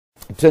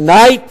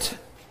Tonight,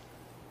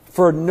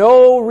 for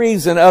no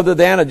reason other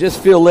than I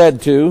just feel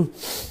led to,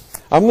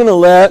 I'm going to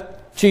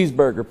let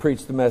Cheeseburger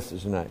preach the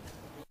message tonight.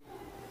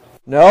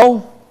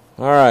 No?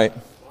 All right.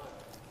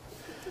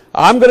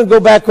 I'm going to go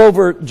back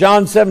over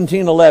John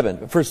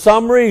 17:11. For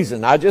some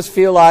reason, I just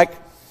feel like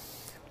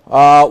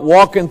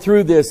walking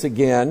through this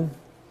again.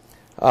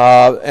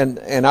 And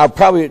I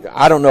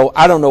don't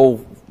know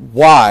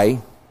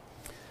why,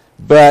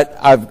 but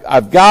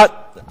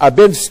I've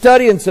been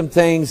studying some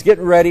things,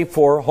 getting ready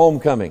for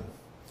homecoming.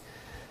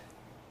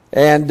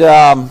 And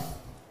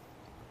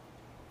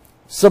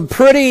some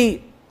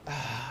pretty,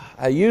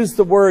 I used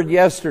the word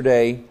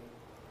yesterday,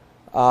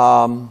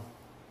 and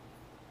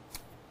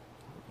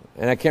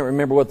I can't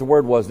remember what the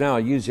word was now I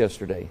used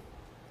yesterday.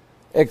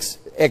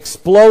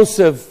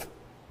 Explosive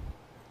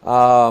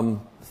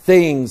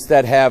things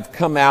that have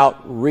come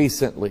out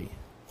recently.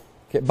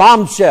 Okay,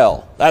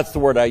 bombshell, that's the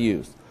word I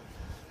used.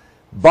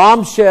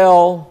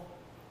 Bombshell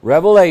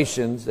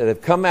revelations that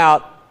have come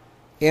out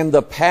in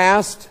the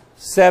past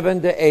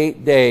 7 to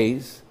 8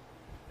 days,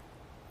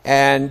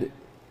 and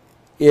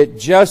it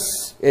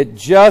just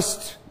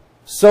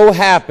so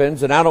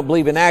happens, and I don't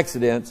believe in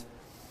accidents,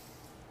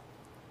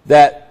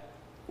 that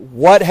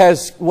what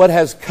has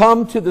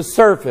come to the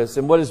surface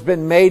and what has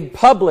been made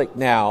public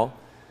now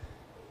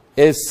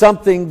is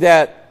something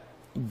that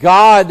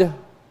God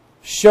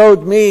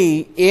showed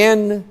me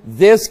in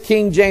this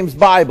King James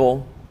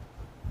Bible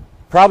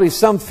probably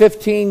some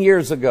 15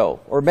 years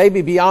ago, or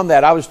maybe beyond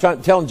that. I was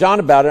telling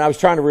John about it, and I was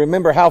trying to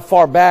remember how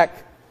far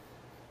back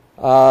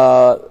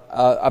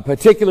a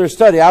particular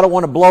study. I don't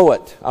want to blow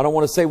it. I don't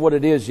want to say what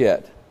it is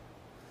yet.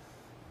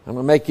 I'm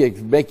going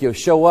to make you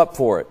show up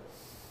for it.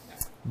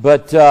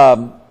 But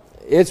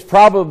it's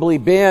probably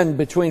been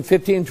between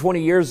 15 and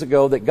 20 years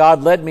ago that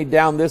God led me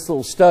down this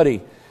little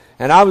study.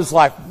 And I was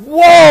like,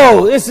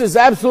 whoa, this is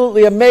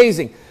absolutely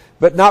amazing.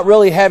 But not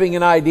really having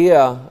an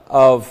idea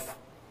of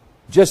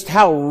just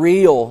how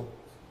real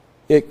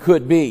it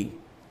could be.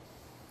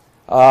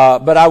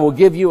 But I will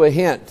give you a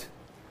hint.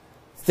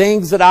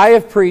 Things that I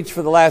have preached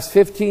for the last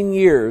 15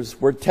 years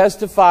were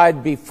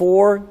testified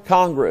before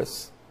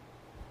Congress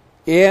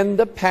in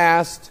the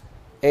past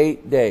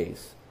 8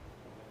 days.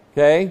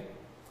 Okay?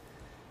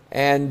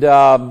 And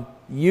when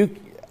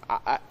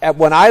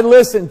I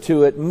listened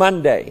to it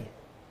Monday,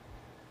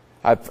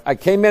 I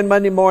came in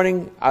Monday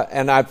morning,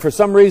 and for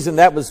some reason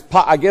that was,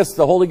 I guess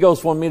the Holy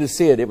Ghost wanted me to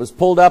see it. It was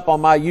pulled up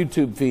on my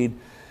YouTube feed,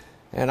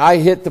 and I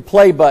hit the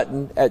play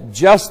button at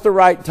just the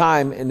right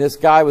time, and this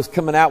guy was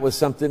coming out with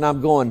something. I'm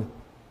going,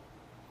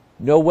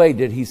 no way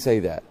did he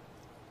say that.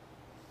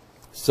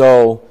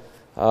 So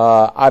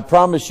I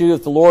promise you,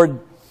 if the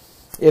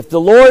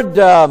Lord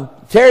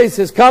tarries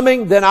his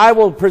coming, then I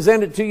will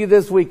present it to you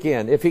this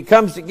weekend. If he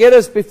comes to get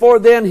us before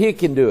then, he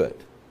can do it.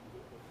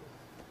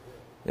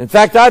 In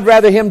fact, I'd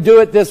rather him do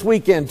it this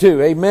weekend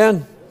too.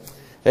 Amen?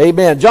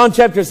 Amen. John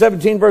chapter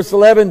 17, verse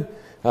 11.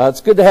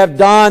 It's good to have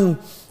Don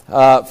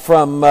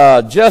from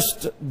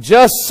just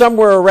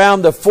somewhere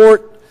around the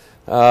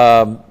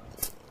I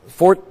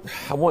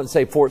wouldn't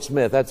say Fort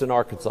Smith. That's in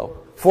Arkansas.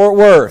 Fort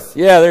Worth.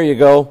 Yeah, there you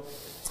go.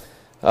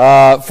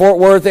 Fort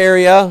Worth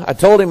area. I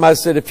told him, I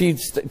said, if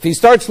he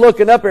starts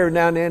looking up every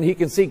now and then, he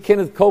can see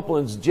Kenneth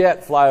Copeland's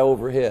jet fly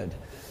overhead.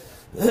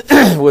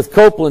 With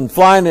Copeland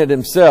flying it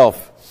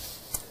himself.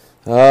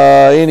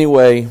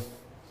 Anyway,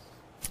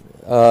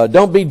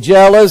 don't be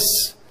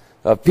jealous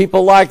of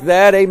people like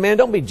that. Amen.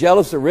 Don't be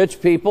jealous of rich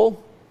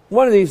people.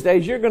 One of these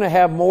days, you're going to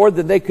have more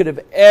than they could have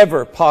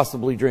ever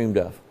possibly dreamed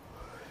of.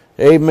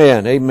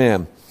 Amen.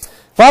 Amen.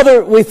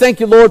 Father, we thank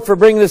you, Lord, for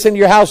bringing us into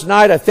your house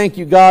tonight. I thank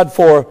you, God,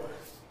 for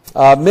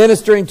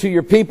ministering to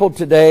your people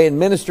today and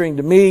ministering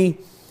to me.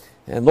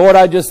 And Lord,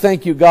 I just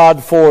thank you,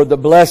 God, for the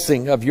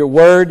blessing of your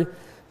word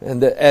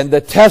and the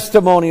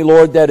testimony,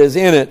 Lord, that is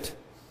in it.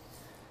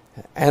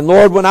 And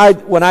Lord, when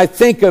I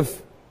think of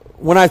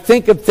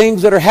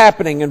things that are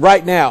happening and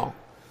right now,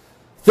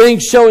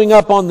 things showing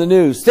up on the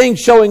news, things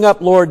showing up,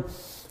 Lord,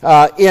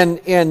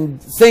 in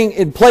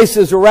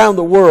places around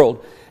the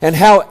world, and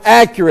how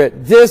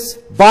accurate this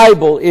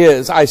Bible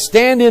is, I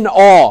stand in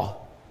awe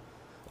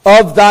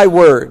of thy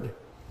word.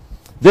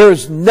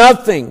 There's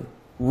nothing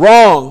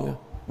wrong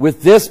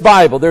with this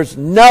Bible. There's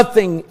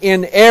nothing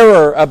in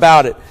error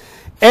about it.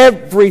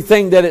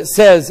 Everything that it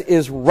says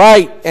is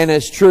right and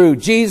is true.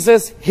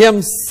 Jesus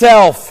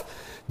himself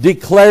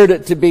declared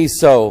it to be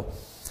so.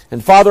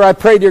 And Father, I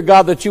pray, dear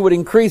God, that you would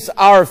increase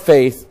our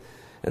faith.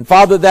 And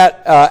Father,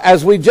 that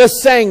as we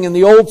just sang in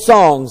the old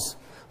songs,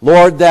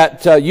 Lord,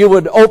 that you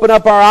would open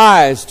up our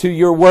eyes to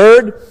your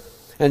word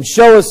and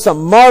show us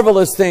some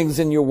marvelous things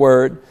in your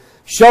word.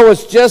 Show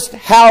us just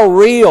how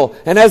real.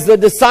 And as the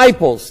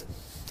disciples,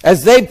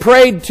 as they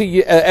prayed to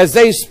you, as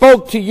they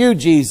spoke to you,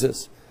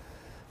 Jesus,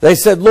 they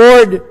said,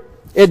 Lord,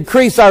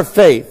 increase our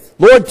faith.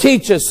 Lord,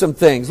 teach us some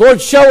things. Lord,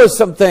 show us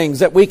some things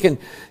that we can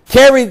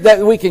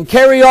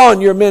carry on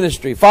your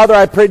ministry. Father,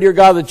 I pray, dear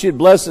God, that you'd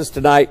bless us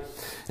tonight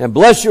and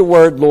bless your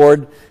word,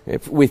 Lord.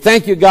 We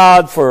thank you,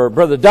 God, for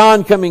Brother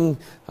Don coming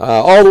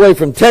all the way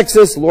from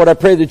Texas. Lord, I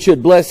pray that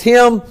you'd bless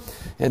him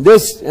in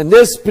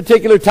this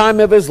particular time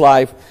of his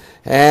life,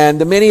 and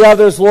the many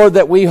others, Lord,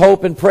 that we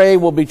hope and pray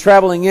will be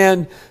traveling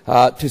in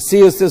to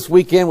see us this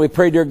weekend. We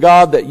pray, dear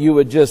God, that you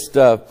would just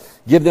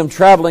give them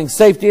traveling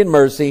safety and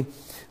mercy.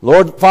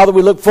 Lord, Father,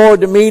 we look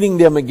forward to meeting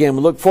them again.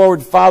 We look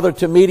forward, Father,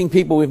 to meeting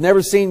people we've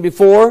never seen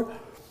before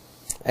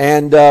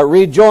and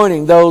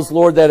rejoining those,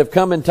 Lord, that have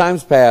come in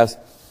times past.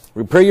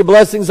 We pray your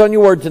blessings on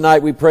your word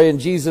tonight. We pray in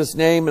Jesus'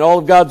 name. And all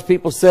of God's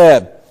people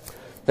said,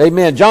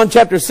 amen. John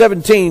chapter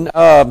 17.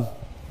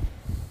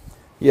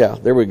 Yeah,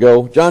 there we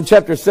go. John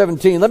chapter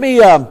 17. Let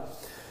me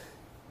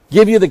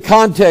give you the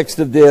context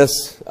of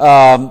this.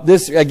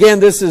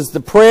 This is the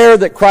prayer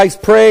that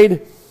Christ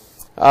prayed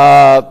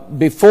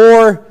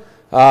before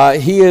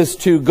he is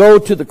to go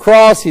to the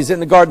cross. He's in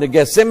the Garden of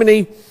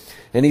Gethsemane,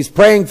 and he's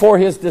praying for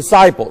his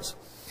disciples.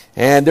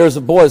 And there's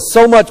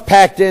so much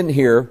packed in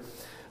here.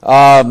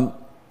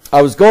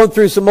 I was going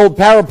through some old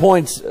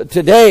PowerPoints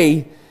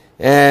today,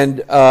 and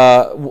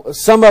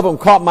some of them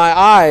caught my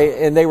eye,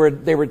 and they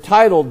were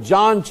titled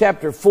John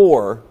chapter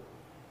 4,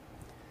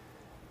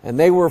 and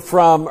they were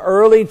from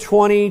early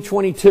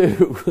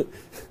 2022.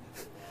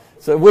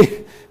 So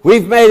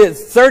we've made it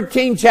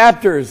 13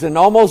 chapters in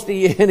almost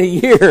in a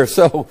year,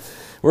 so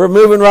we're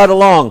moving right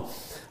along.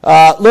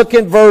 Look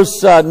at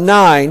verse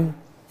 9.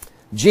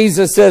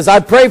 Jesus says, I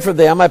pray for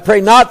them. I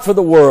pray not for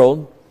the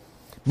world,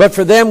 but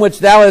for them which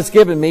thou hast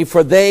given me,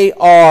 for they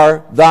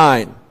are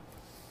thine.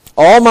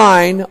 All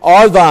mine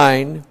are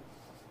thine,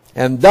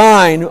 and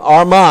thine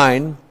are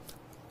mine,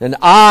 and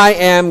I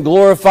am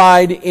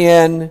glorified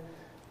in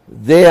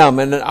them.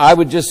 And I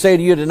would just say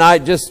to you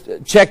tonight, just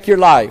check your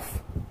life.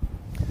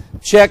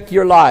 Check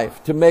your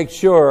life to make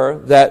sure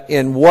that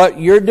in what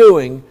you're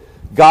doing,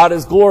 God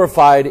is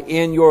glorified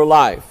in your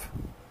life.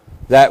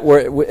 That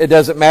it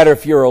doesn't matter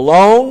if you're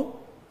alone.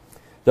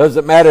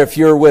 Doesn't matter if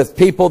you're with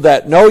people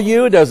that know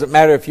you. Doesn't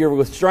matter if you're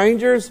with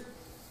strangers.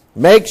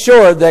 Make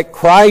sure that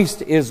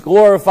Christ is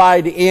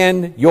glorified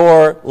in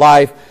your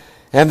life.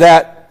 And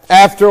that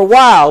after a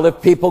while,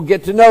 if people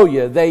get to know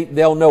you,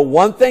 they'll know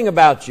one thing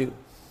about you.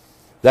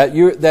 That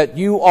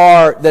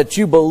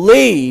you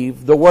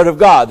believe the Word of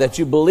God. That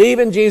you believe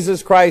in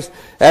Jesus Christ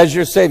as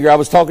your Savior. I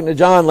was talking to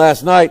John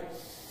last night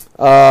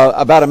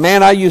about a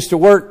man I used to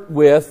work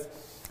with.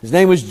 His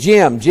name was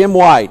Jim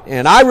White.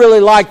 And I really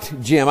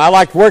liked Jim. I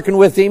liked working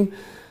with him.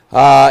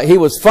 He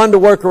was fun to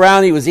work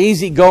around. He was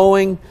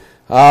easygoing.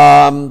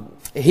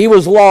 He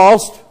was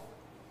lost.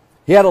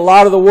 He had a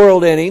lot of the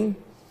world in him.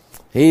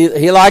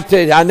 He liked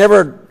it.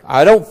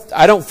 I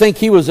don't think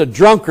he was a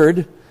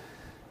drunkard,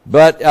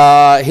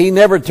 but he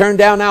never turned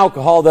down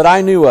alcohol that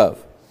I knew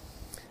of.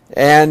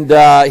 And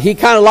he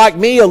kind of liked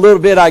me a little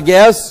bit, I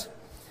guess.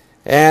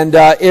 And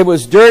it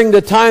was during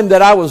the time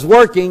that I was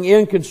working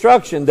in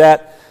construction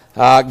that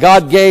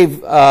God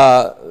gave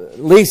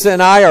Lisa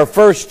and I our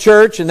first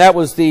church, and that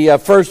was the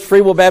First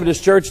Free Will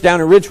Baptist Church down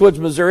in Richwoods,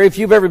 Missouri. If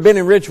you've ever been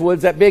in Richwoods,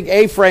 that big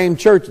A-frame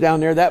church down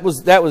there, that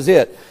was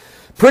it.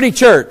 Pretty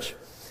church.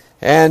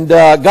 And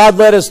God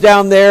led us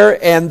down there,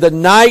 and the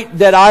night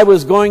that I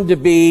was going to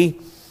be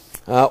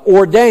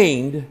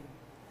ordained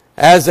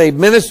as a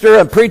minister,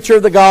 a preacher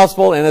of the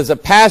gospel, and as a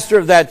pastor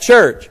of that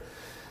church,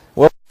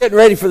 well, we're getting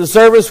ready for the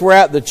service. We're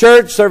at the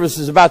church. Service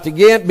is about to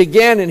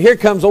begin, and here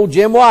comes old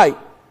Jim White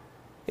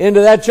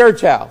into that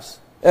church house.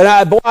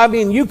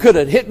 And you could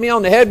have hit me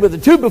on the head with a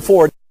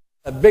 2x4.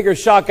 A bigger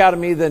shock out of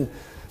me than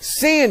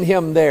seeing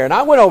him there. And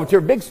I went over to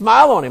a big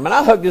smile on him, and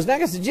I hugged his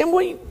neck. I said, Jim,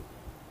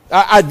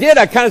 I did.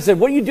 I kind of said,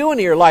 what are you doing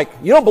here? Like,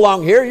 you don't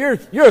belong here.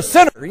 You're a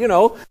sinner, you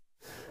know.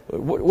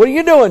 What are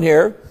you doing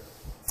here?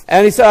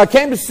 And he said, I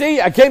came to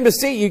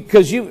see you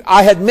because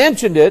I had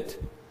mentioned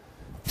it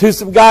to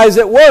some guys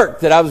at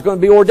work that I was going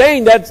to be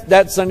ordained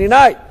that Sunday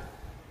night.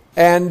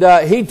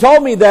 And he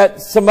told me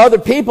that some other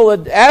people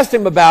had asked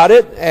him about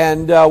it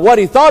and what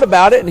he thought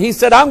about it. And he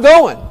said, I'm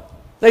going.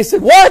 They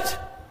said, what?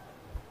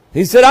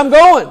 He said, I'm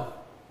going.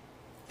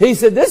 He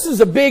said, this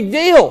is a big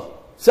deal.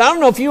 So I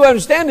don't know if you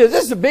understand this.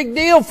 This is a big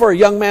deal for a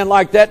young man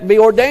like that to be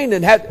ordained.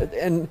 And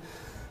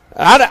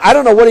I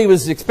don't know what he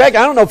was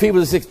expecting. I don't know if he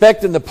was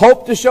expecting the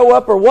Pope to show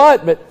up or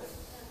what. But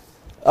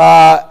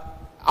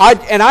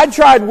I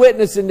tried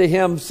witnessing to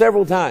him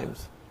several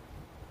times.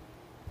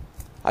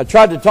 I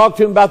tried to talk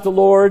to him about the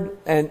Lord,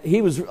 and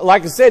he was,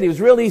 like I said, he was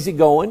real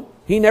easygoing.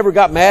 He never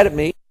got mad at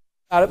me,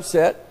 got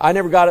upset. I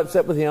never got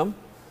upset with him.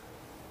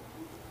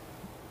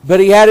 But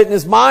he had it in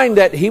his mind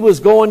that he was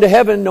going to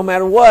heaven no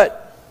matter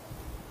what.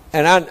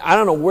 And I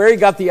don't know where he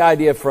got the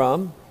idea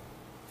from.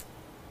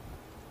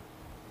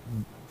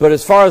 But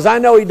as far as I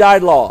know, he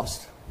died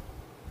lost.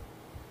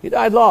 He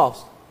died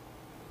lost.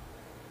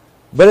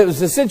 But it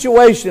was a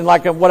situation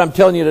like what I'm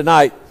telling you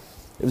tonight.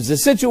 It was a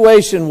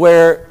situation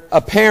where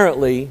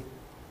apparently,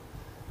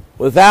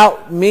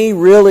 without me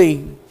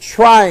really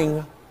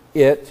trying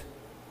it,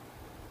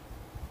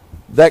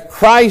 that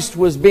Christ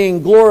was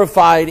being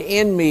glorified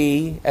in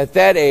me at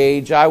that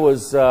age. I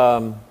was,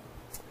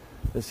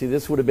 let's see,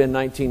 this would have been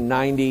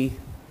 1990.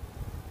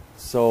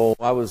 So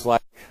I was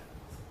like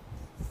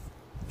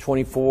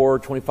 24,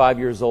 25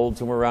 years old,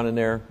 somewhere around in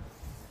there.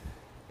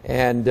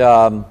 And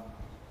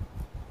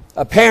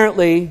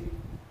apparently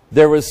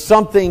there was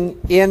something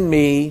in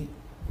me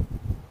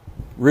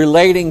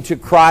relating to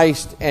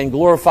Christ and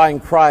glorifying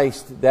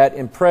Christ that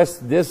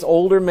impressed this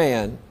older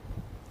man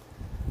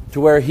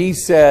to where he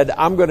said,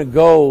 I'm going to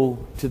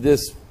go to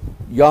this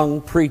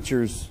young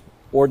preacher's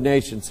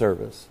ordination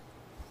service.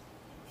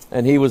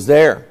 And he was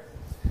there.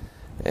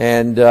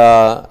 And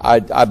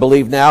I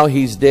believe now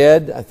he's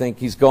dead. I think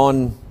he's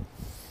gone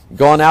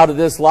out of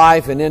this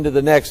life and into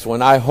the next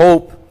one. I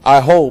hope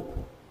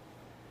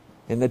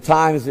in the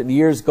times and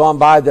years gone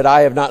by that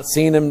I have not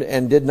seen him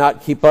and did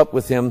not keep up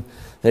with him,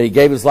 that he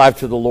gave his life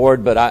to the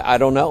Lord, but I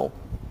don't know.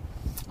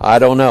 I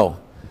don't know.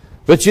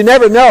 But you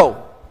never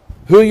know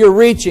who you're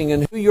reaching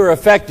and who you're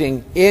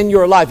affecting in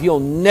your life. You'll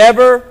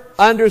never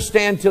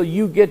understand till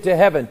you get to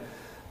heaven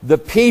the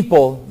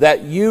people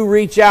that you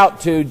reach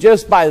out to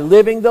just by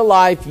living the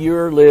life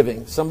you're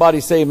living. Somebody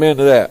say amen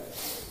to that.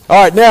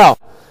 All right, now,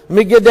 let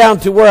me get down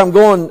to where I'm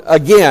going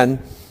again.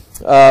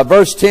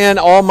 Verse 10,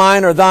 all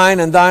mine are thine,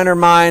 and thine are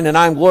mine, and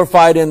I am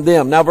glorified in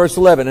them. Now verse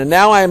 11, and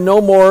now I am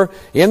no more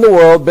in the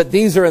world, but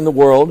these are in the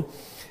world.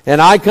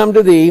 And I come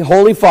to thee,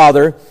 Holy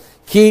Father,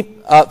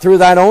 keep through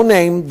thine own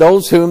name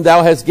those whom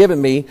thou hast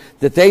given me,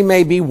 that they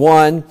may be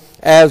one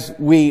as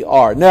we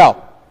are.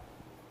 Now,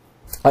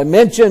 I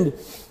mentioned,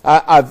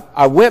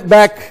 I went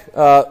back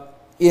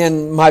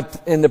in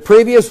the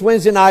previous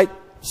Wednesday night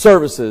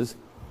services,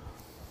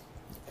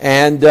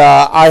 and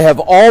I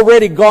have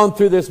already gone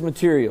through this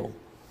material.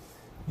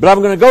 But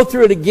I'm going to go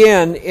through it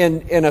again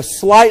in a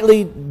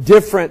slightly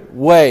different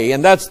way.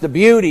 And that's the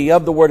beauty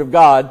of the Word of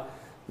God.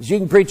 Is you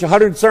can preach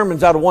 100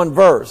 sermons out of one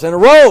verse. In a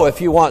row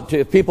if you want to.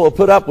 If people will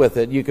put up with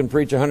it, you can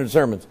preach 100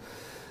 sermons.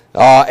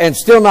 And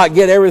still not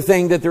get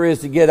everything that there is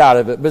to get out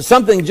of it. But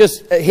something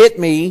just hit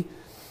me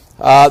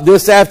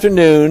this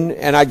afternoon.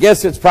 And I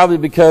guess it's probably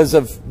because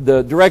of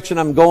the direction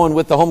I'm going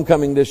with the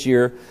homecoming this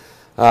year.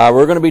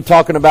 We're going to be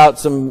talking about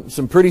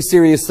some pretty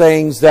serious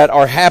things that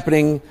are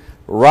happening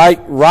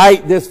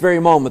right this very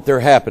moment.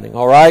 They're happening,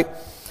 all right?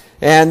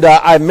 And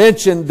I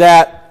mentioned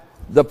that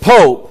the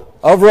Pope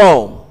of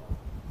Rome,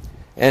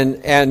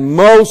 and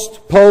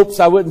most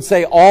popes, I wouldn't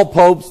say all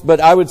popes, but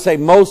I would say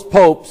most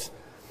popes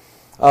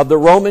of the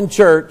Roman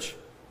Church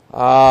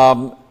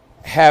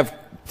have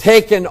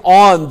taken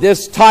on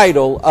this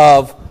title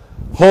of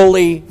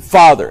Holy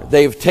Father.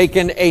 They've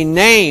taken a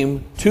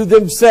name to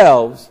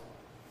themselves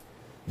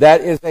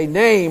that is a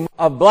name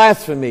of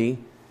blasphemy,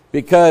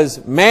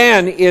 because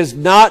man is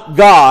not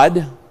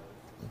God.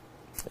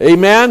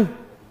 Amen?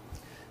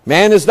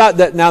 Man is not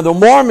that. Now the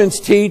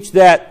Mormons teach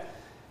that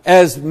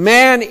as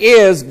man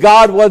is,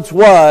 God once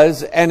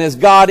was, and as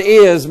God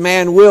is,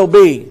 man will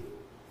be.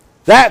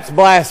 That's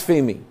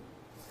blasphemy.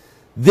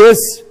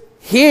 This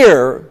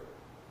here,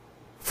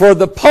 for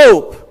the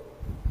Pope,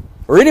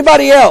 or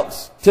anybody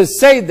else, to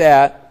say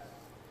that,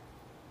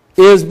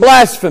 is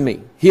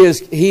blasphemy. He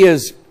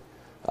is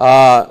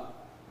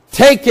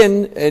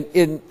taken,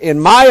 in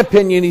my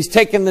opinion, he's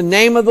taken the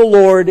name of the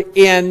Lord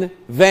in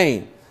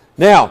vain.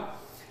 Now,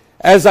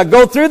 as I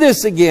go through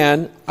this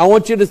again, I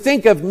want you to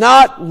think of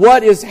not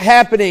what is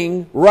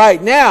happening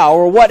right now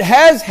or what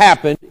has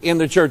happened in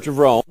the Church of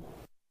Rome,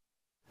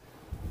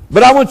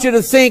 but I want you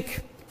to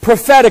think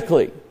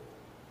prophetically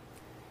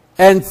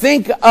and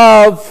think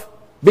of,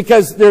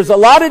 because there's a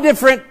lot of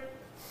different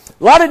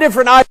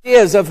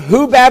ideas of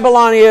who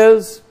Babylon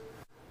is,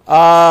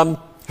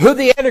 who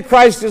the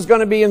Antichrist is going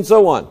to be, and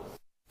so on.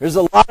 There's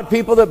a lot of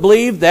people that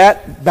believe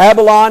that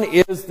Babylon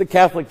is the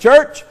Catholic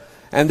Church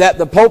and that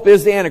the Pope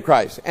is the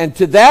Antichrist. And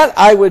to that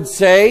I would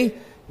say,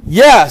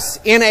 yes,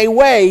 in a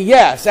way,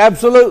 yes,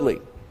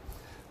 absolutely.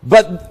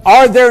 But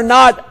are there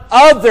not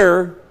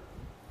other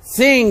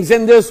things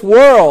in this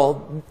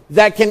world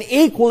that can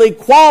equally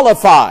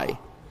qualify,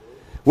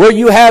 where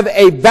you have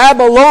a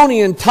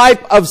Babylonian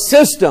type of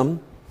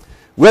system,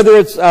 whether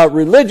it's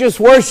religious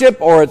worship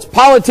or it's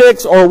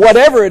politics or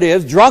whatever it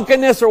is,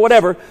 drunkenness or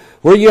whatever,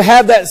 where you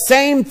have that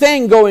same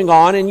thing going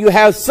on, and you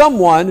have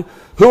someone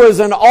who is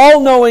an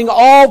all-knowing,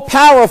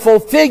 all-powerful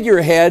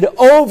figurehead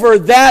over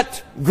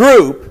that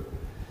group,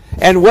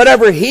 and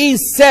whatever he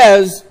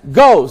says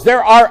goes.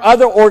 There are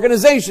other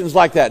organizations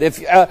like that.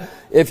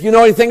 If you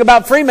know anything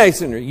about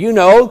Freemasonry, you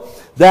know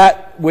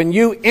that when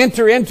you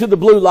enter into the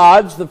Blue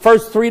Lodge, the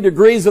first 3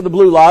 degrees of the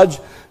Blue Lodge,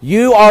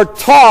 you are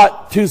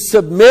taught to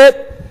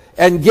submit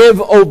and give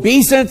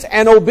obeisance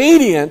and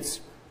obedience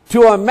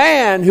to a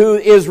man who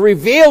is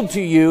revealed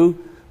to you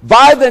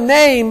by the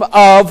name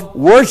of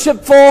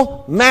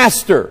worshipful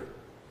master.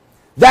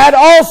 That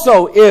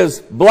also is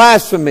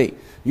blasphemy.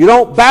 You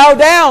don't bow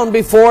down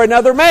before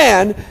another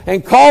man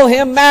and call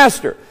him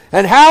master.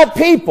 And how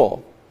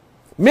people,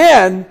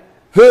 men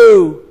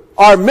who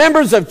are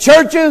members of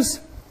churches,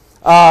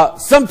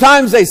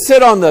 sometimes they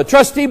sit on the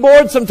trustee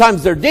board,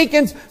 sometimes they're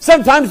deacons,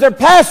 sometimes they're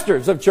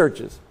pastors of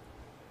churches,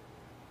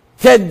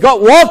 can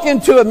walk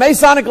into a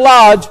Masonic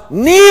lodge,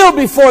 kneel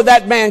before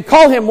that man,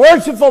 call him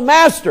worshipful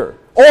master,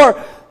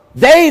 or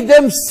they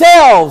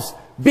themselves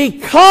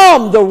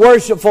become the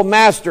worshipful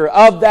master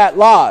of that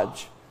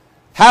lodge.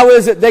 How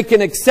is it they can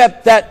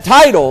accept that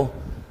title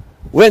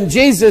when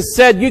Jesus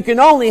said you can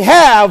only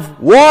have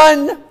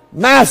one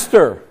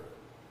master.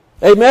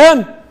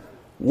 Amen?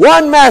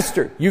 One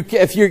master.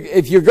 If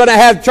you're going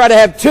to try to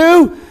have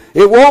two,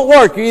 it won't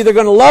work. You're either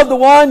going to love the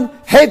one,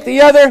 hate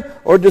the other,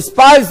 or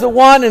despise the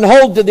one and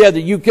hold to the other.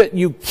 You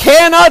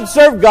cannot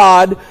serve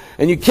God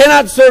and you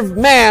cannot serve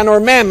man or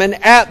mammon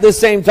at the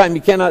same time.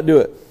 You cannot do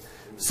it.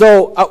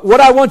 So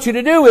what I want you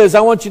to do is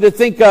I want you to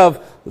think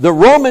of the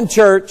Roman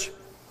church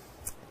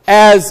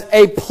as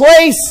a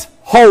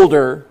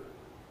placeholder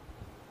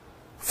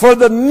for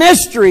the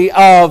mystery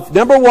of,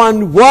 number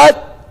one,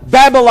 what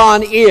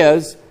Babylon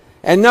is,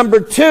 and number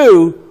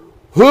two,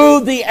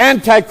 who the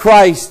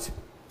Antichrist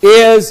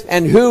is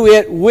and who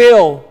it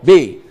will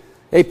be.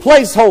 A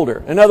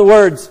placeholder. In other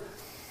words,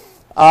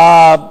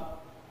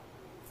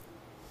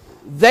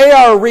 they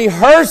are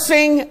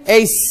rehearsing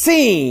a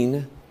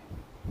scene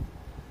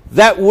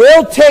that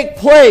will take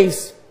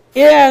place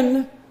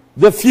in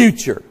the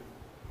future.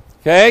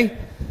 Okay?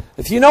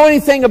 If you know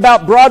anything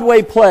about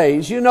Broadway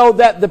plays, you know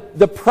that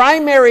the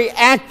primary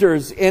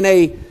actors in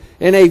a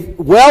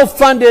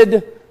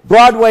well-funded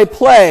Broadway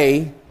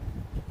play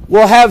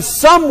will have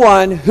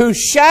someone who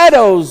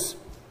shadows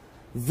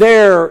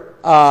their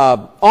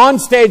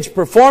onstage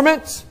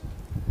performance.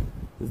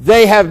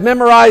 They have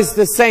memorized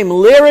the same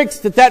lyrics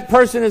that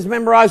person has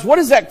memorized. What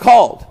is that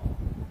called?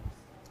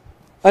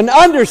 An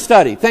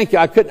understudy. Thank you.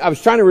 I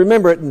was trying to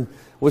remember it and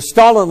was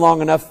stalling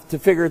long enough to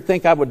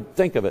think I would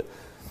think of it.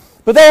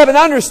 But they have an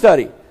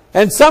understudy.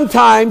 And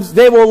sometimes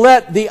they will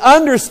let the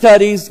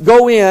understudies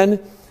go in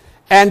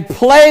and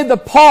play the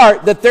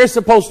part that they're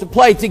supposed to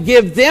play to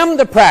give them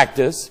the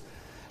practice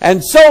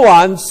and so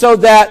on, so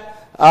that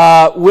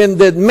when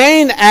the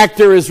main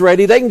actor is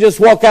ready, they can just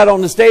walk out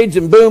on the stage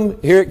and boom,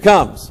 here it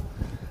comes.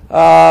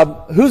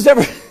 Who's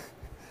ever...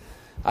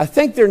 I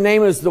think their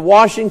name is the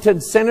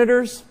Washington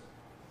Senators.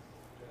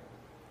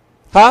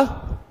 Huh?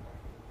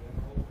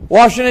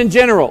 Washington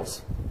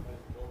Generals.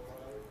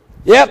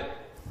 Yep.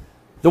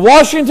 The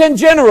Washington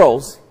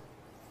Generals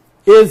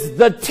is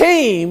the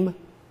team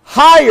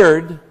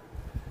hired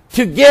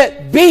to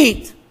get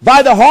beat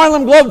by the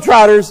Harlem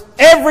Globetrotters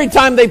every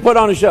time they put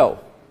on a show.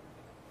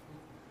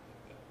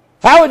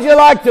 How would you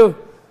like to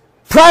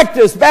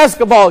practice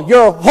basketball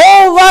your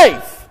whole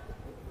life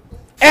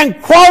and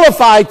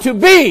qualify to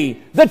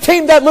be the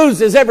team that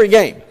loses every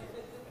game?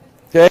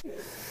 Okay?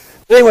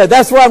 Anyway,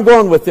 that's where I'm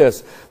going with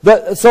this.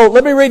 So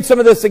let me read some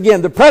of this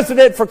again. The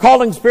precedent for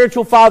calling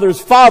spiritual fathers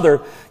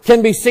father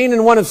can be seen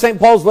in one of St.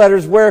 Paul's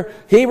letters where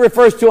he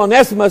refers to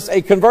Onesimus,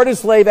 a converted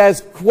slave,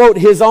 as, quote,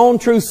 his own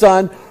true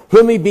son,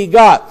 whom he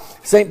begot.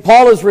 St.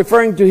 Paul is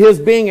referring to his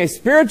being a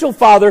spiritual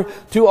father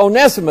to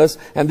Onesimus,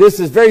 and this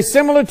is very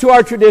similar to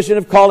our tradition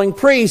of calling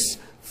priests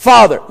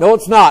father. No,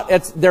 it's not.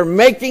 They're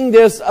making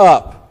this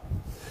up.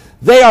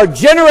 They are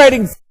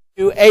generating for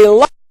you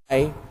a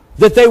lie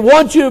that they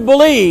want you to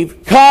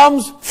believe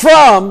comes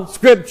from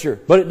Scripture,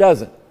 but it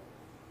doesn't.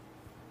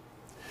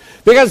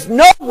 Because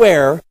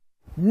nowhere,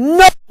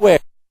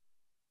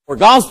 or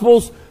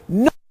Gospels,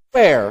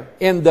 nowhere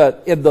in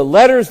the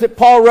letters that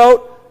Paul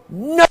wrote,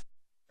 nowhere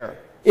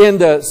in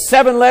the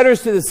 7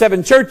 letters to the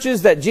 7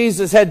 churches that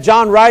Jesus had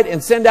John write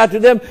and send out to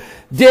them,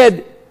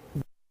 did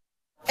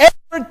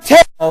ever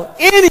tell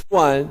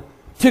anyone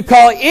to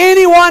call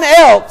anyone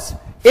else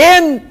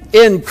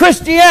in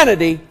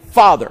Christianity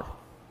father.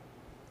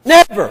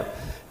 Never.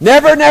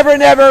 Never, never,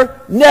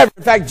 never, never.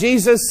 In fact,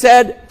 Jesus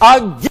said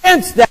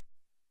against that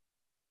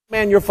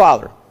man your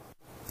father.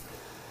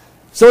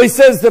 So he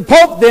says the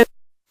Pope then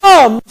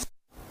becomes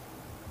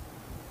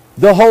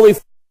the Holy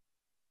Father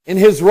in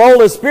his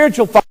role as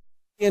spiritual father,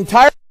 the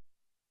entire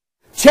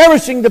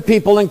cherishing the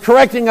people and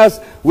correcting us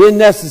when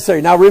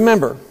necessary. Now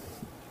remember,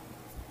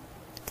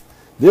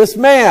 this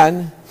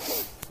man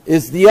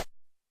is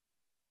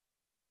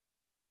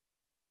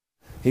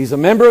he's a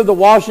member of the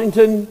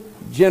Washington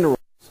Generals.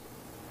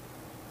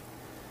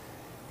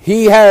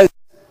 He has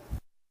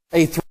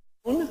a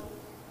throne,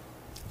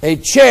 a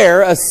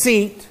chair, a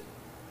seat.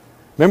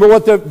 Remember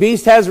what the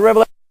beast has in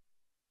Revelation?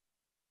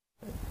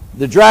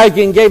 The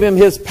dragon gave him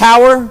his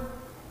power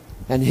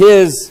and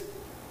his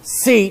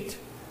seat.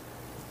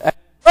 And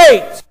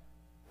great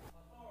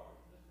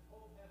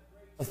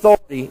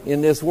authority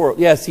in this world.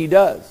 Yes, he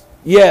does.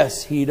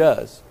 Yes, he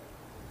does.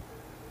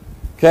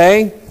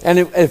 Okay? And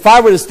if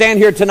I were to stand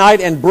here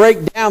tonight and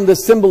break down the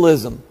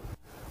symbolism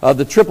of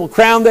the triple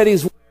crown that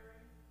he's wearing,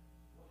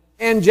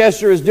 hand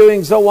gesture is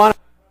doing so on,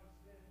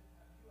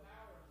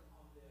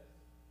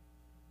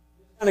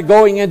 kind of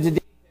going into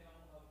detail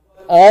of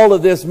what all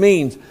of this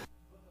means.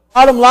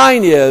 Bottom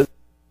line is,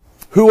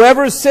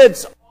 whoever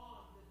sits on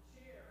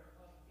the chair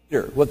of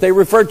Peter, what they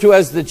refer to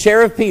as the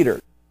chair of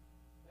Peter,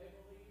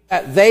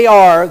 that they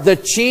are the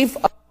chief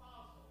apostle.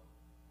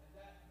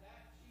 And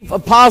that chief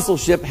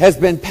apostleship has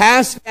been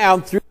passed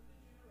down through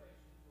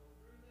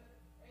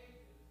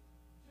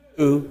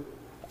to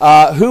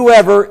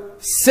whoever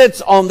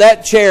sits on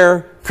that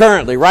chair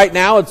currently. Right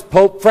now it's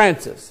Pope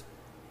Francis.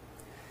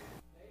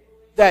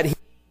 That he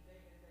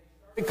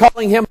started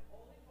calling him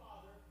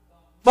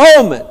the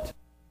moment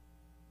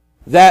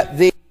that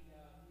the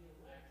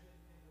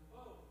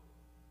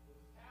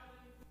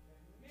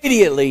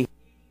immediately,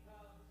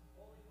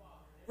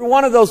 every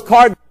one of those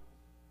cards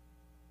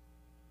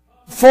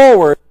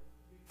forward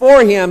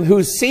for him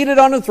who's seated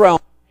on the throne.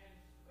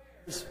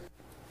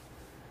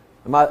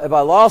 Have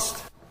I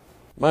lost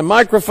my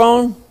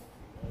microphone?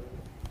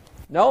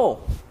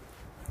 No.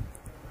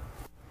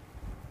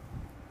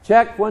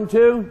 Check, 1,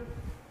 2.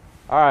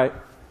 All right.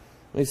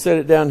 Let me set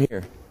it down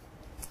here.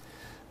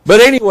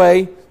 But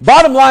anyway,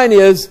 bottom line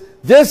is,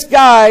 this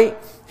guy,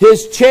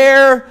 his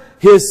chair,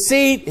 his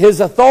seat, his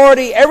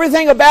authority,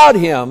 everything about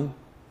him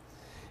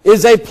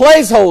is a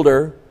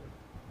placeholder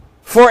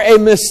for a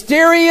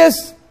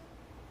mysterious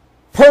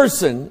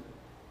person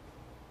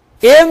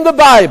in the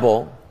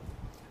Bible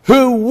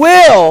who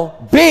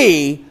will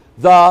be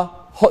the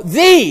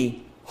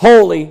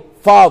Holy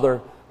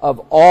Father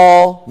of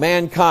all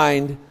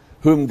mankind,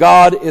 whom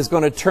God is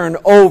going to turn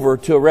over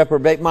to a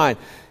reprobate mind.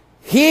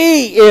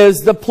 He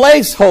is the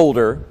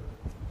placeholder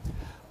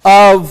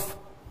of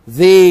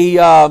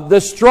the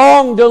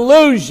strong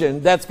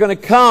delusion that's going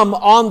to come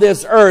on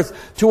this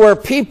earth to where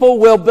people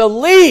will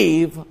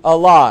believe a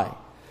lie.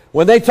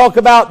 When they talk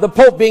about the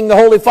Pope being the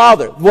Holy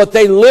Father, what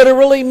they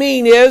literally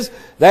mean is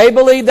they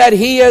believe that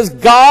He is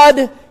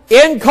God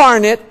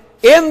incarnate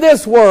in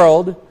this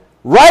world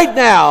right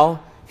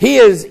now. He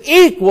is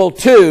equal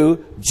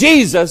to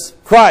Jesus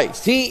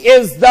Christ. He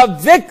is the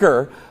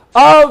vicar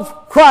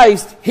of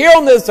Christ here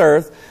on this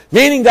earth,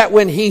 meaning that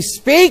when He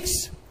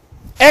speaks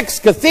ex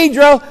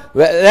cathedra,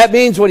 that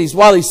means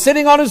while He's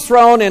sitting on His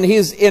throne and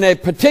He's in a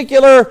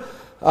particular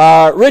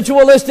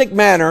ritualistic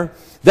manner,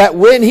 that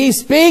when He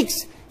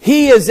speaks,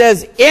 He is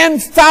as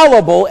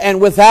infallible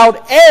and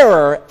without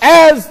error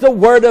as the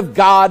Word of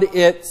God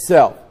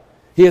itself.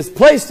 He has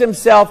placed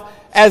Himself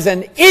as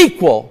an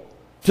equal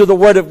to the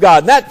Word of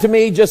God. That to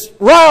me just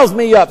riles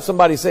me up.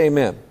 Somebody say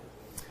amen.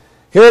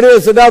 Here it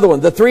is, another one.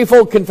 The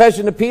threefold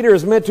confession of Peter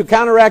is meant to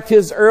counteract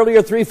his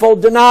earlier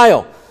threefold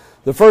denial.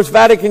 The First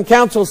Vatican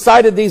Council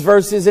cited these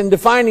verses in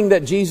defining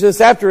that Jesus,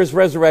 after His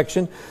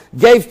resurrection,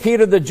 gave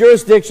Peter the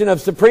jurisdiction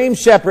of supreme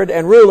shepherd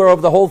and ruler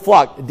over the whole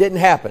flock. It didn't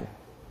happen.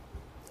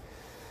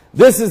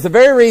 This is the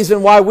very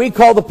reason why we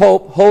call the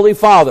Pope Holy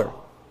Father.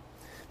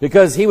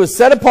 Because he was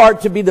set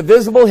apart to be the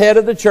visible head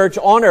of the church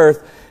on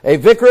earth, a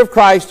vicar of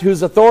Christ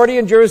whose authority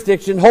and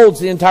jurisdiction holds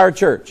the entire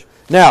church.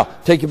 Now,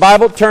 take your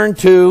Bible, turn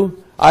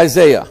to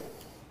Isaiah.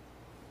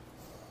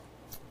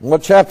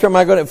 What chapter am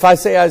I going to, if I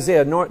say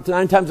Isaiah,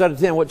 9 times out of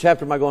 10, what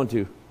chapter am I going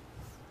to?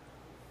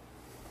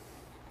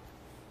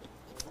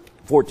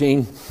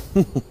 14.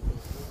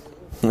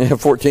 Yeah,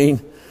 14.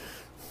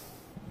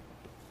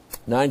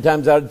 9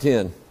 times out of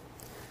 10.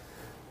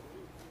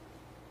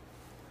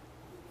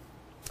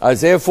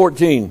 Isaiah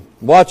 14.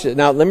 Watch it.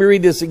 Now, let me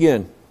read this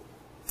again.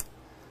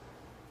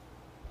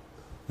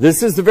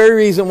 This is the very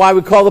reason why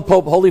we call the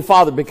Pope Holy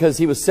Father, because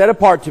he was set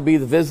apart to be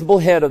the visible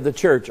head of the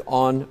church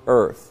on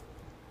earth.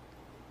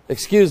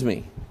 Excuse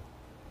me.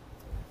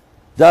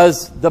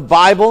 Does the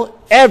Bible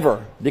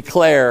ever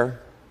declare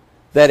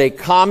that a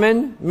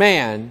common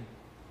man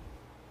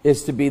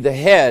is to be the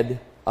head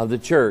of the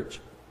church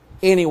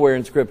anywhere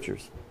in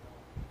Scriptures?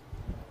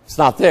 It's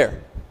not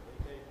there.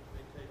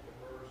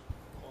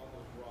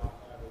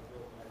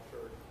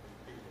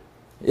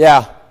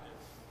 Yeah.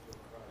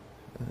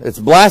 It's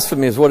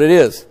blasphemy is what it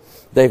is.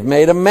 They've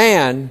made a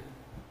man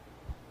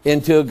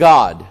into a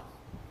God.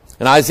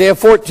 In Isaiah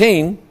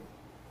 14,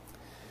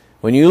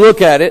 when you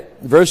look at it,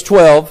 verse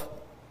 12,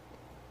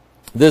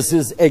 this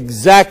is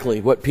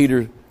exactly what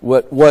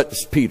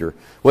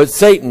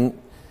Satan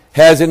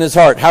has in his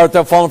heart. How art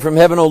thou fallen from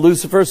heaven, O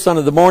Lucifer, son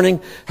of the morning?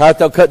 How art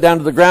thou cut down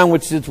to the ground,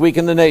 which didst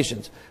weaken the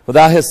nations? For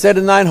thou hast said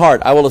in thine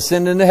heart, I will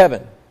ascend into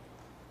heaven.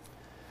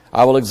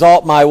 I will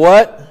exalt my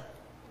what?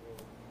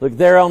 Look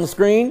there on the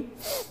screen.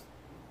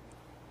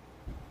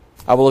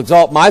 I will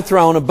exalt my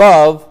throne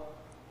above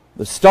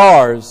the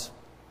stars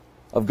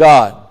of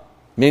God.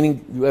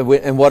 Meaning,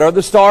 and what are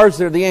the stars?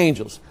 They're the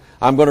angels.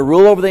 I'm going to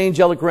rule over the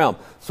angelic realm.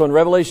 So in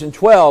Revelation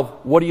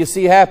 12, what do you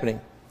see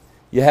happening?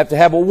 You have to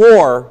have a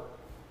war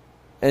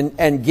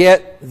and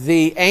get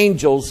the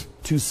angels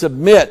to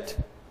submit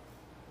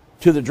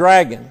to the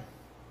dragon.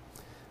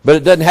 But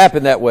it doesn't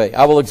happen that way.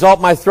 I will exalt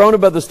my throne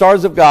above the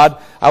stars of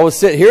God. I will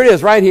sit, here it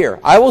is right here.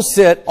 I will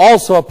sit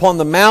also upon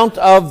the mount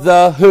of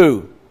the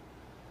who?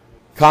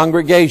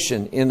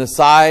 Congregation in the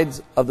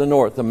sides of the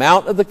north. The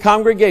mount of the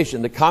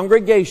congregation. The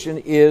congregation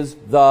is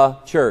the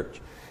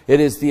church. It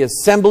is the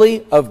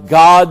assembly of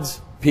God's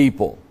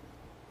people.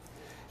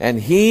 And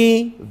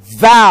he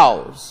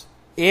vows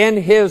in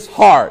his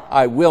heart,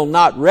 I will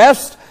not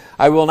rest.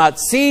 I will not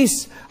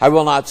cease. I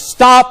will not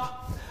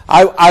stop.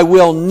 I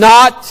will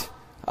not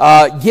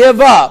give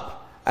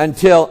up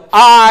until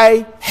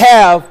I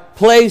have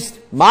placed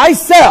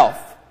myself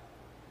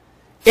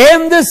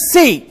in the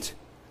seat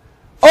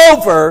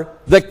over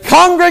the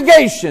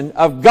congregation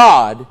of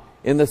God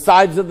in the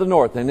sides of the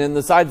north. And in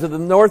the sides of the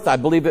north, I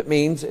believe it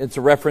means it's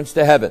a reference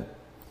to heaven.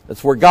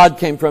 That's where God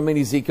came from in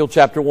Ezekiel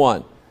chapter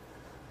 1.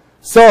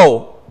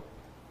 So,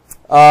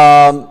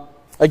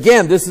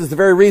 again, this is the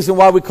very reason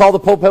why we call the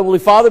Pope Heavenly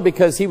Father,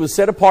 because he was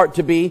set apart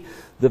to be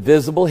the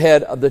visible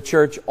head of the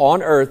church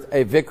on earth,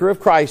 a vicar of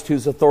Christ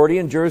whose authority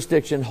and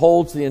jurisdiction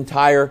holds the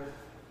entire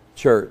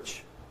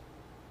church.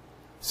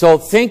 So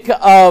think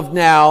of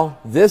now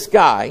this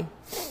guy,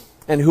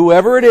 and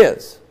whoever it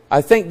is.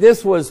 I think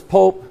this was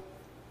Pope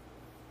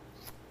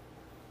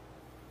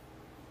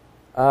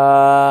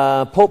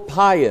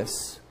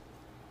Pius,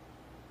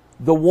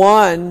 the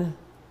one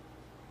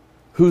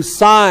who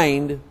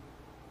signed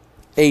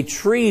a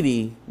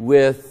treaty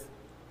with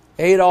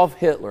Adolf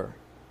Hitler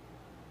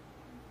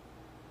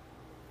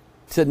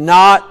to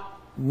not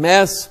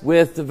mess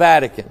with the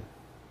Vatican.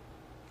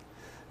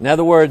 In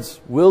other words,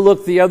 we'll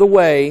look the other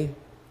way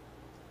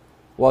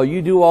while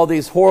you do all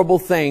these horrible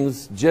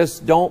things.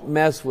 Just don't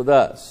mess with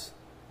us.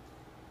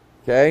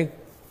 Okay?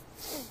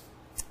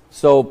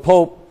 So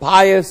Pope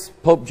Pius,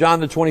 Pope John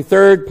the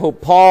 23rd, Pope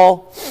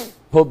Paul,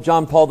 Pope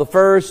John Paul the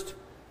First,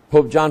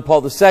 Pope John Paul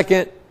the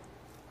Second,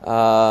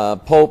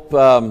 Pope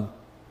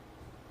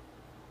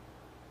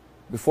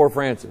before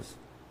Francis,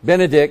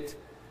 Benedict,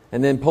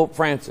 and then Pope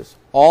Francis.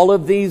 All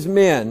of these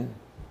men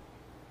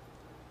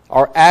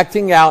are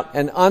acting out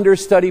an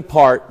understudy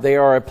part. They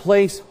are a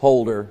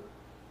placeholder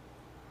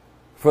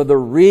for the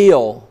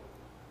real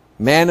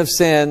man of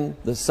sin,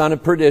 the son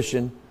of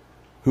perdition,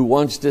 who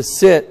wants to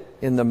sit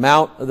in the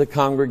mount of the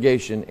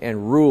congregation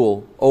and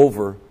rule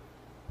over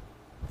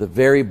the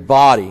very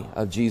body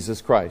of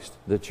Jesus Christ,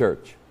 the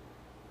church.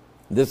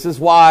 This is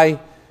why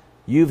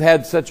you've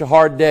had such a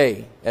hard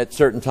day at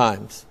certain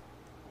times.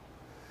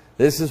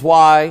 This is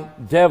why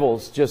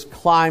devils just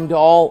climbed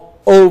all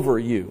over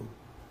you.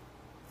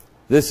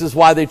 This is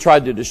why they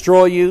tried to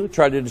destroy you,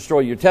 tried to destroy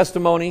your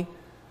testimony,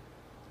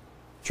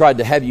 tried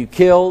to have you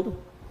killed.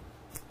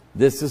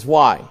 This is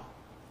why.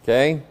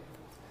 Okay?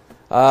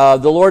 The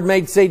Lord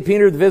made St.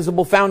 Peter the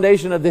visible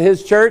foundation of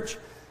His church.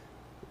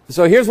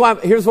 So here's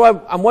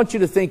what I want you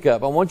to think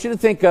of. I want you to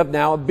think of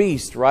now a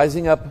beast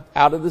rising up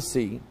out of the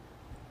sea.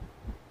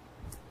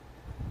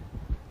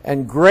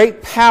 And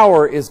great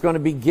power is going to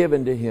be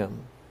given to him.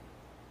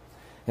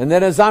 And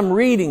then as I'm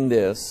reading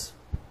this,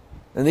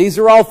 and these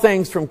are all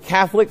things from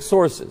Catholic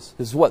sources,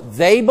 this is what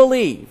they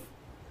believe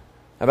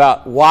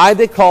about why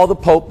they call the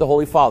Pope the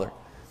Holy Father.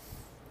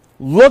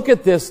 Look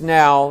at this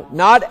now,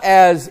 not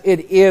as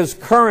it is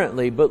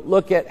currently, but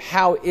look at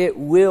how it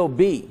will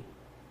be.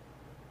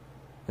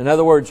 In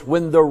other words,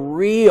 when the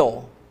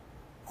real,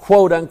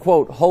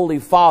 quote-unquote, Holy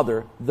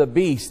Father, the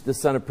beast, the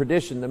son of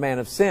perdition, the man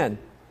of sin.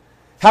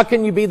 How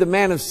can you be the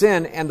man of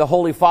sin and the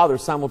Holy Father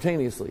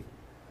simultaneously?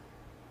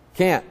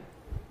 Can't.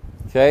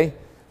 Okay?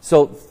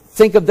 So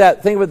think of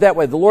that. Think of it that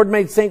way. The Lord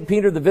made St.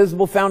 Peter the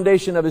visible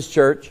foundation of His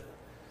church.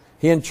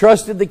 He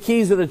entrusted the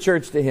keys of the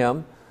church to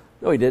him.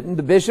 No, He didn't.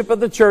 The bishop of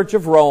the Church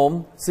of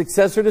Rome,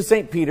 successor to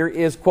St. Peter,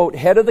 is, quote,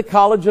 head of the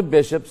College of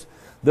Bishops,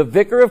 the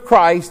vicar of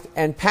Christ,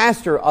 and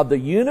pastor of the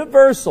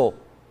universal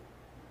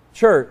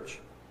church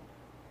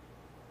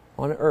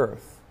on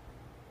earth.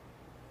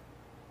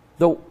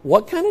 The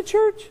what kind of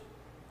church?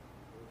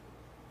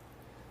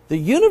 The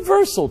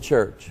universal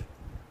church.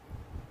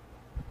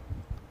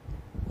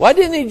 Why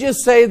didn't He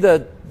just say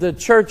the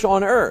church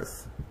on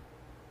earth?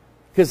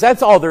 Because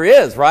that's all there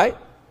is, right?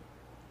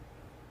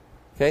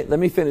 Okay, let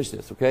me finish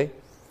this, okay?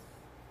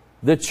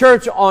 The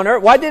church on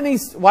earth. Why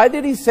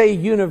did He say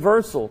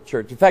universal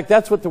church? In fact,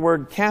 that's what the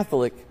word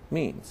Catholic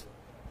means.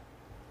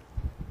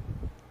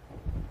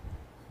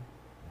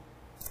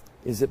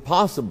 Is it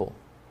possible?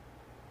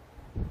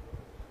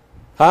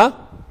 Huh?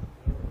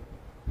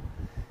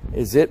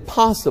 Is it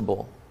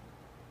possible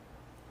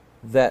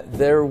that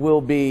there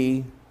will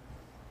be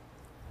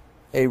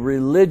a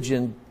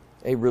religious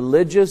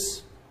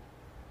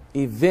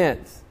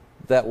event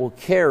that will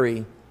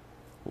carry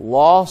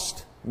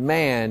lost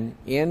man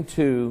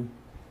into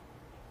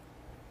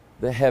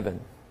the heaven?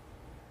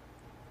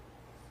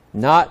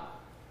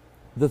 Not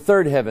the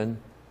third heaven,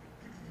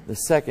 the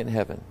second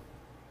heaven.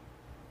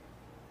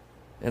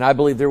 And I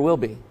believe there will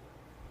be.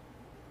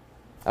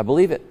 I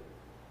believe it.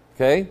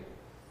 Okay?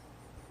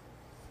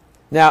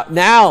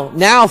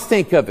 Now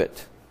think of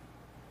it.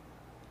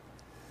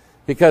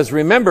 Because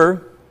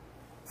remember,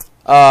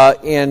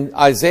 in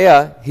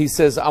Isaiah, he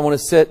says, I want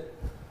to sit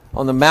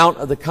on the mount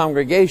of the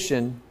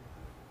congregation,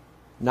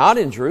 not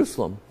in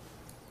Jerusalem,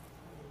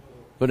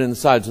 but in the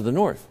sides of the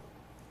north.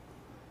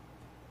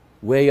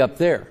 Way up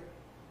there.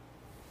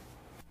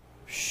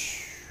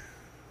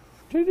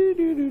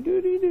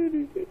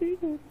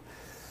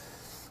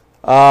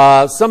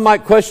 Some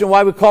might question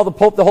why we call the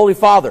Pope the Holy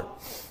Father.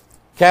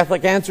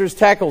 Catholic Answers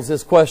tackles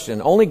this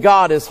question. Only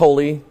God is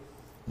holy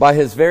by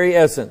His very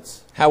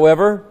essence.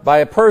 However, by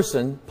a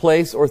person,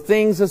 place, or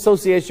thing's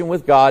association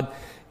with God,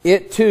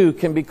 it too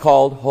can be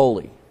called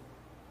holy.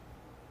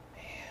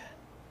 Man.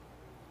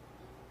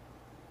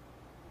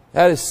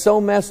 That is so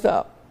messed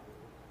up.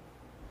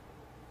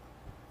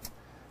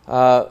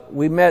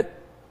 We met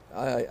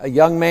a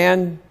young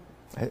man.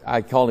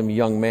 I called him a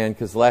young man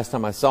because the last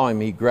time I saw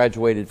him, he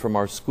graduated from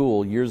our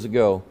school years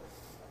ago.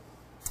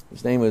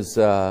 His name was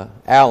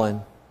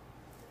Alan.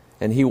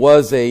 And he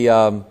was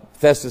a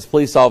Festus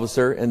police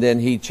officer, and then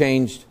he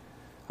changed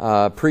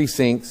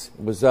precincts,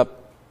 was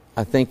up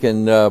I think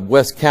in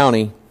West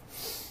County,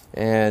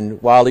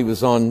 and while he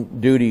was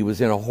on duty, he was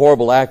in a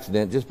horrible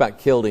accident, just about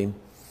killed him.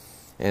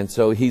 And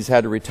so he's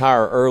had to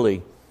retire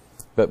early.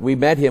 But we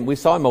met him, we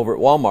saw him over at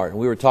Walmart, and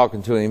we were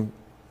talking to him.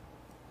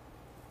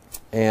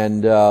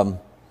 And,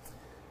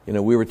 you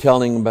know, we were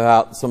telling him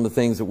about some of the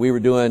things that we were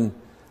doing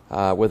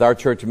with our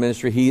church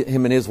ministry.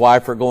 Him and his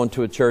wife are going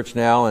to a church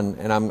now,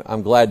 and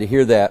I'm glad to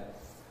hear that.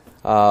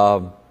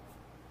 I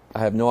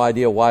have no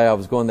idea why I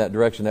was going that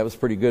direction. That was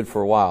pretty good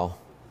for a while.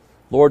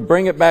 Lord,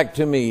 bring it back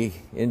to me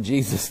in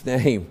Jesus'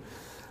 name.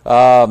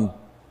 What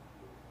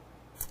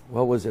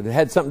was it? It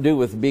had something to do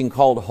with being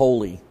called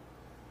holy.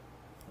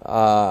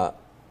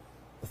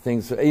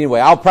 Anyway,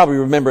 I'll probably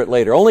remember it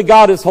later. Only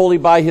God is holy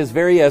by His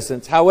very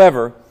essence.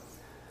 However,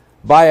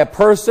 by a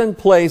person,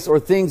 place, or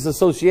thing's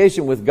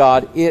association with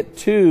God, it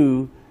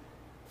too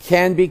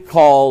can be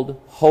called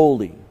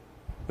holy.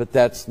 But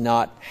that's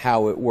not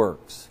how it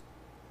works.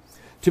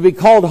 To be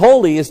called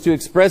holy is to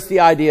express the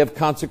idea of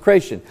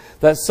consecration,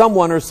 that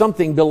someone or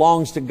something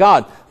belongs to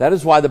God. That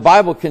is why the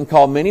Bible can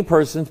call many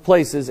persons,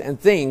 places, and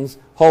things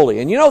holy.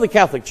 And you know the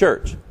Catholic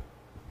Church,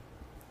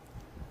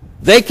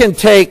 they can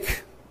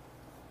take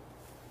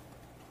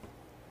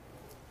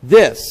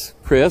this,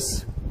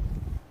 Chris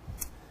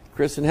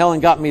and Helen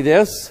got me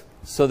this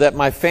so that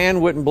my fan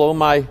wouldn't blow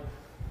my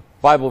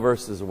Bible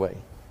verses away.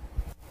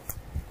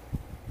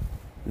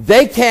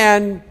 They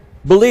can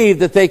believe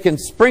that they can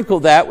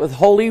sprinkle that with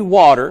holy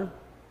water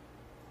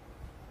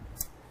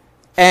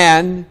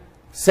and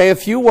say a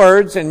few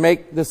words and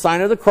make the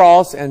sign of the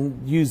cross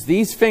and use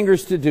these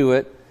fingers to do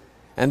it.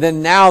 And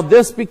then now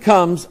this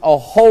becomes a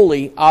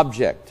holy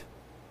object.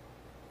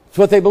 That's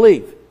what they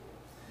believe.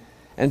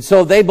 And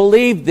so they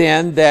believe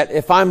then that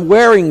if I'm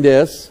wearing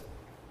this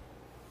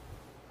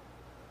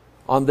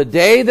on the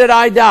day that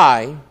I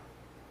die,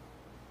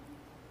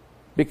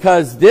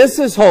 because this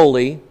is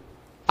holy,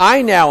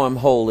 I now am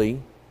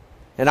holy,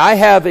 and I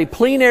have a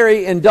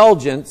plenary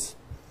indulgence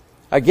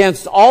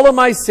against all of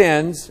my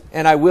sins,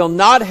 and I will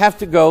not have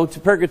to go to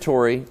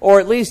purgatory, or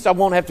at least I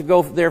won't have to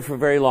go there for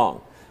very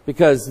long.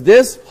 Because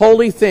this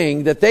holy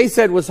thing that they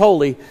said was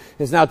holy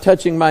is now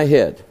touching my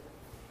head.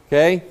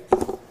 Okay?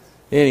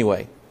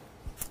 Anyway.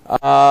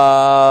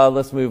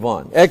 Let's move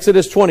on.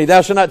 Exodus 20.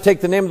 Thou shalt not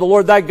take the name of the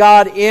Lord thy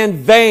God in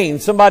vain.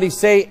 Somebody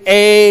say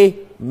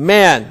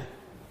amen.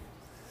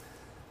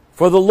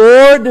 For the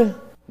Lord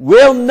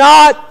will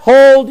not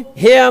hold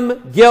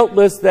him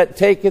guiltless that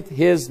taketh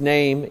his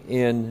name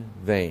in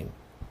vain.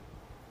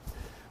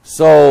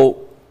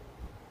 So,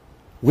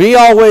 we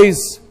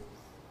always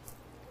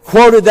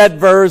quoted that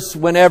verse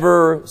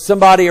whenever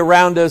somebody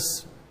around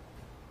us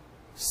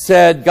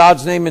said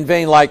God's name in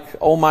vain, like,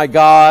 oh my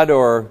God,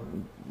 or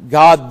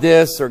God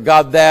this, or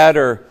God that,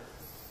 or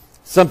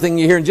something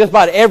you hear in just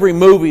about every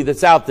movie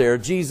that's out there,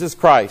 Jesus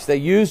Christ. They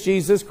use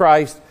Jesus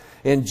Christ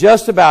in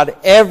just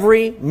about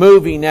every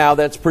movie now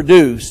that's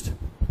produced.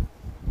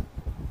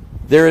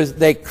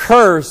 They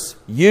curse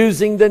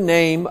using the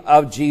name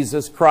of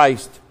Jesus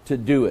Christ to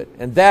do it.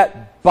 And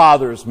that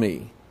bothers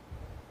me.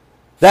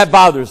 That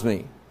bothers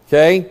me.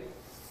 Okay?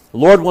 The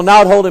Lord will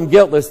not hold him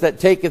guiltless that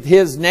taketh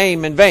his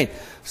name in vain.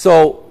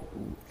 So,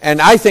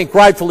 and I think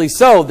rightfully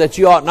so, that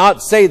you ought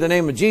not say the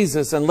name of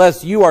Jesus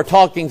unless you are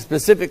talking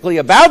specifically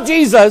about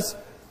Jesus,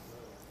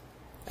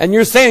 and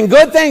you're saying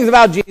good things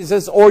about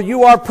Jesus, or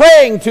you are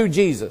praying to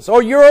Jesus,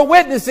 or you're a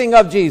witnessing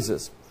of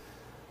Jesus.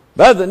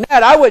 But other than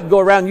that, I wouldn't go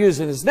around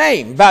using his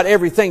name about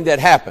everything that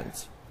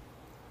happens.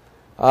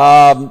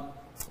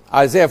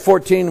 Isaiah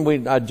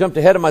 14, I jumped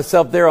ahead of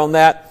myself there on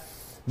that.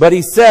 But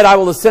he said, I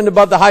will ascend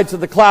above the heights of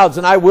the clouds,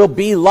 and I will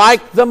be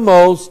like the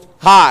Most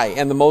High.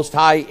 And the Most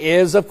High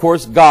is, of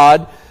course,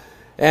 God.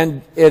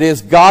 And it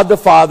is God the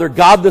Father,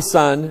 God the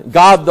Son,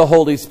 God the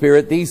Holy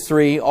Spirit. These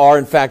three are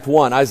in fact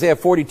one. Isaiah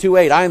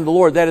 42:8, I am the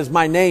Lord, that is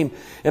my name,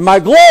 and my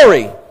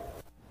glory.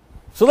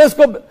 So let's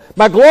go,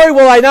 my glory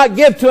will I not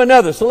give to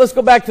another. So let's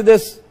go back to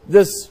this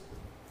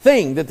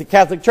thing that the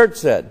Catholic Church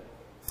said.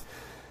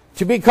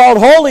 To be called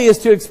holy is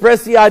to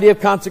express the idea of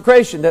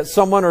consecration, that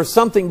someone or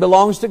something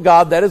belongs to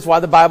God. That is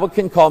why the Bible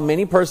can call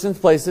many persons,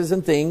 places,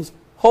 and things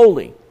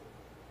holy.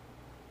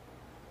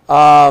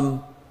 A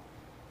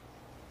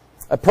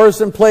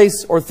person,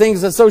 place, or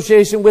thing's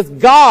association with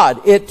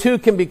God, it too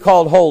can be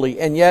called holy.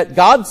 And yet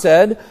God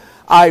said,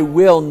 I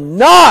will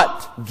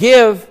not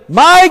give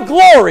my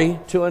glory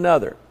to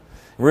another.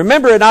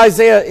 Remember in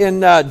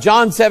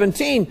John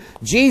 17,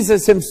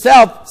 Jesus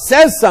himself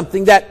says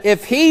something that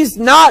if he's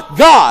not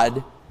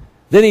God,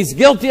 then he's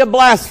guilty of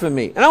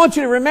blasphemy. And I want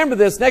you to remember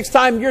this next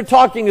time you're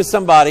talking to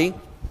somebody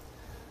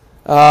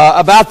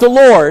about the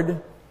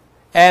Lord.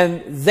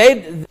 And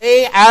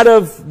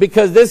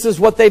because this is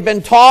what they've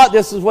been taught,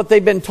 this is what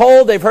they've been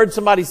told, they've heard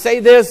somebody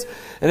say this,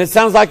 and it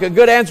sounds like a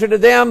good answer to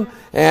them.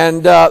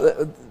 And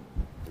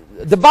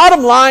the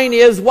bottom line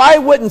is, why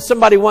wouldn't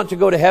somebody want to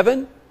go to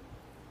heaven?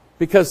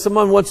 Because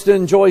someone wants to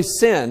enjoy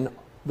sin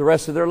the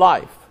rest of their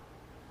life.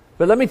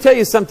 But let me tell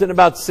you something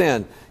about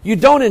sin. You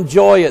don't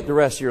enjoy it the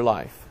rest of your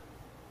life.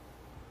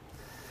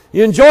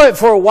 You enjoy it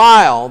for a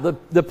while,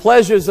 the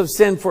pleasures of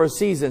sin for a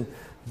season.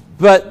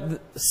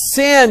 But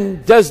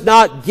sin does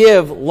not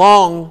give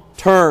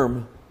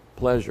long-term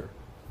pleasure.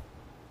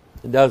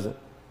 It doesn't.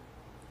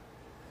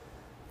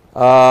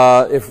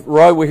 If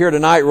Roy were here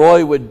tonight,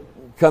 Roy would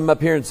come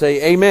up here and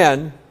say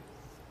amen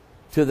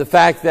to the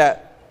fact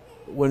that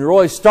when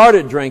Roy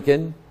started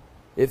drinking,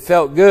 it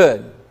felt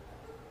good.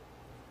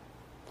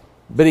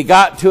 But he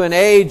got to an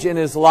age in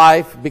his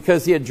life,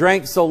 because he had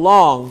drank so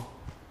long,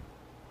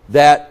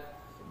 that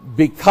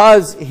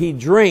because he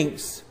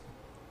drinks,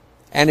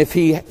 and if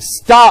he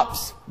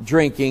stops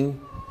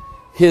drinking,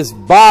 his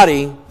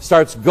body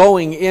starts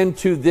going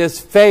into this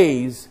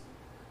phase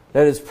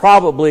that is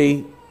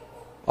probably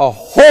a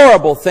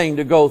horrible thing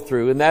to go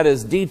through, and that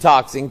is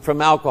detoxing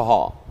from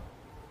alcohol.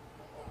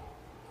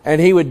 And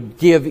he would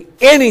give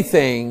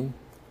anything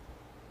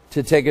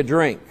to take a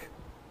drink.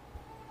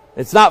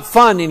 It's not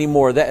fun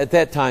anymore at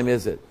that time,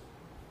 is it?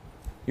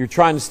 You're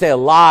trying to stay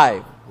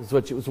alive, is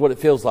what it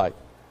feels like.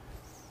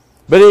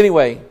 But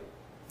anyway,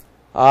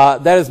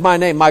 that is my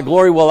name. My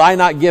glory will I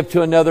not give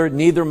to another,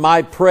 neither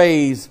my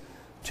praise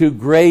to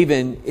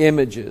graven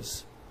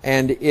images.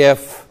 And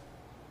if...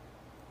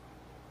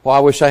 Well, I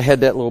wish I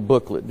had that little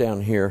booklet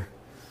down here.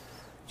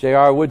 JR,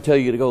 I would tell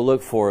you to go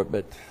look for it,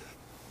 but